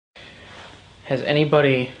Has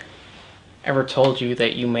anybody ever told you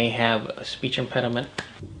that you may have a speech impediment?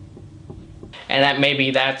 And that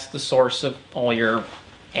maybe that's the source of all your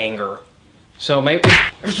anger. So maybe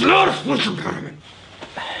it's not a speech impediment.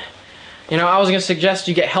 You know, I was gonna suggest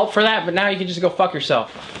you get help for that, but now you can just go fuck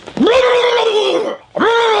yourself.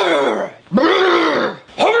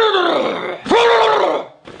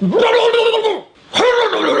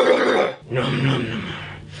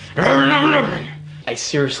 I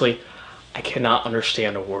seriously, I cannot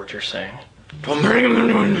understand a word you're saying.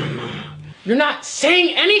 You're not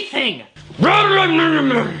saying anything!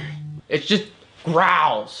 It's just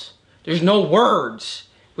growls. There's no words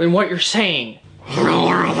in what you're saying.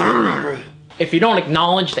 If you don't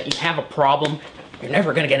acknowledge that you have a problem, you're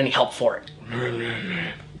never gonna get any help for it.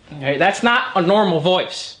 Okay, that's not a normal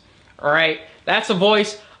voice, alright? That's a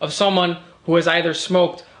voice of someone who has either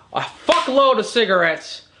smoked a fuckload of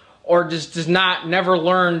cigarettes or just never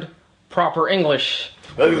learned proper English.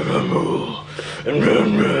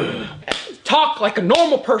 Talk like a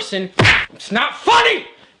normal person. It's not funny!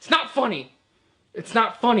 It's not funny. It's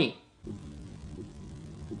not funny.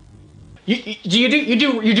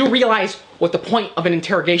 You do realize what the point of an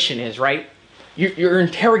interrogation is, right? You're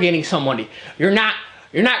interrogating somebody. You're not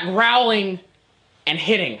growling and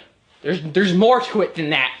hitting. There's more to it than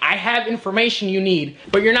that. I have information you need,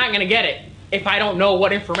 but you're not gonna get it if I don't know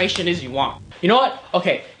what information is you want. You know what?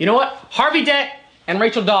 Okay, you know what? Harvey Dent and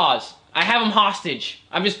Rachel Dawes. I have them hostage.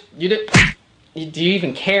 Do you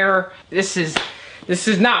even care? This is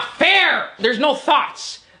not fair. There's no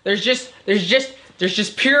thoughts. There's just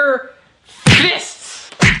pure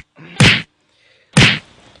fists.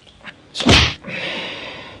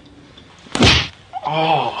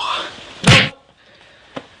 Oh.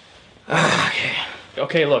 Okay.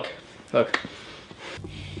 Okay, look.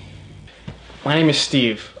 My name is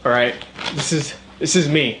Steve, alright? This is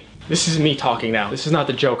me. This is me talking now. This is not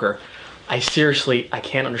the Joker. I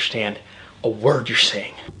can't understand a word you're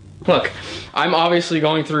saying. Look, I'm obviously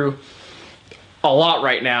going through a lot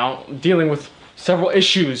right now, dealing with several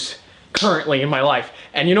issues currently in my life.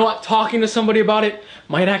 And you know what? Talking to somebody about it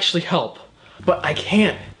might actually help. But I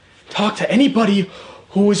can't talk to anybody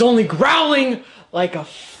who is only growling like a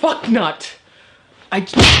fucknut.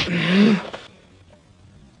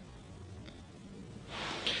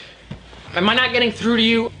 Am I not getting through to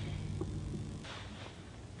you?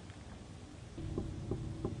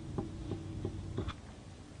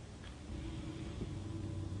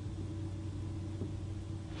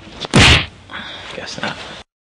 Guess not.